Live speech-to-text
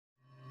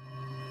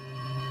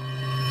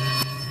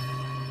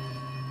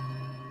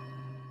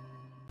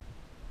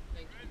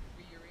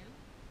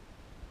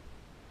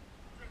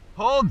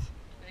Hold.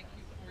 Thank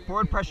you for your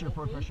Forward pressure, win.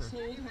 forward pressure.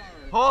 Hold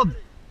hard. Hold.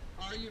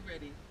 Are you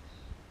ready?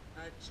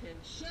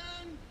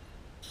 Attention.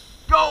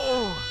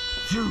 Go.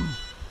 2,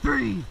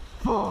 3,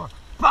 4,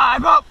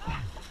 5 up.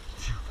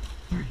 2,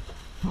 3,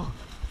 4,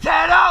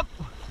 10 up.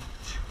 2,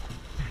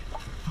 3,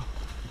 4,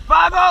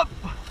 5 up.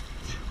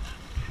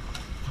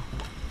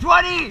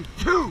 20,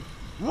 2,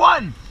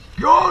 1.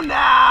 Go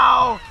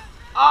now.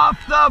 Off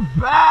the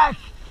back.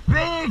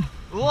 Big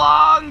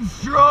long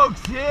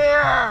strokes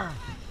here.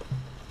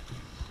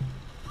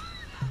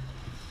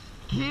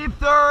 Keep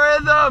the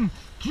rhythm.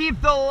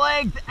 Keep the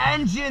length.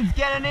 Engines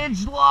get an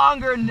inch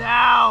longer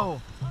now.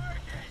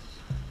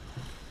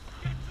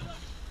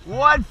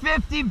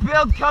 150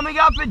 build coming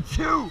up in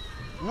 2,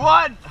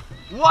 1,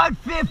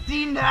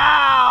 150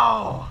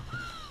 now.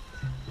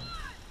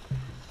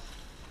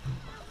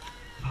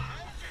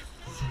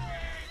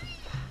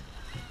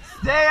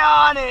 Stay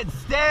on it,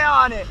 stay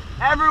on it.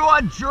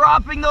 Everyone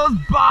dropping those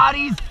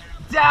bodies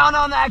down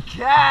on that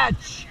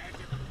catch.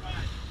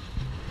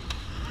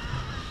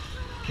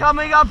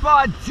 Coming up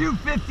on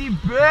 250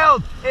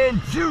 build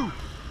in 2,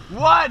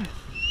 1,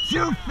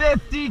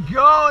 250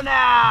 go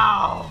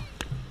now.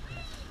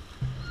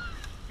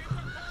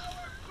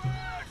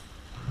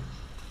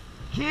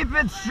 Keep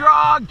it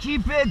strong,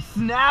 keep it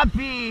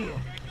snappy.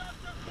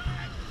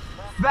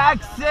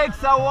 Back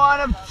 6, I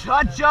want to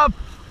touch up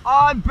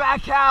on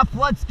back half.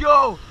 Let's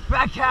go.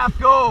 Back half,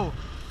 go.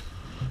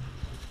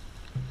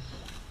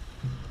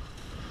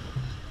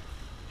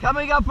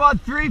 Coming up on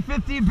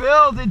 350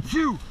 build in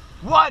 2,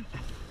 1,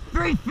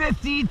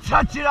 350.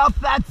 Touch it up.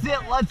 That's it.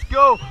 Let's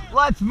go.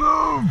 Let's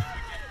move.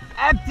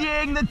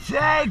 Emptying the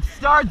tank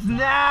starts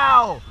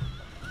now.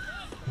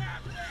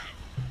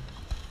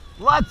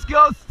 Let's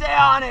go. Stay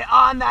on it.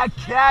 On that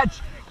catch.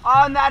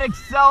 On that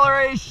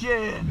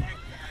acceleration.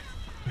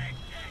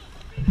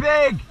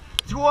 Big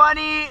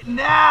 20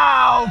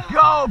 now.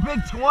 Go. Big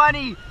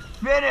 20.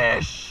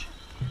 Finish.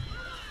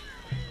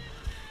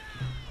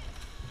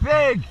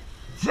 Big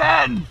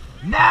 10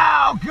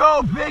 now.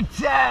 Go. Big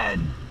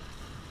 10.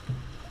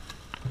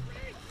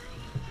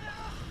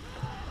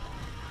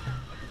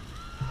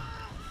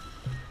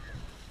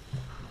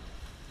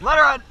 Let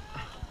her run.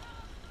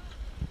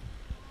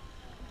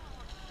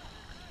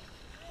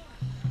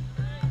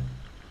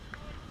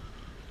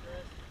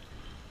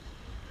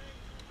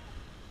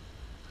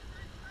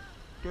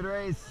 Good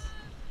race.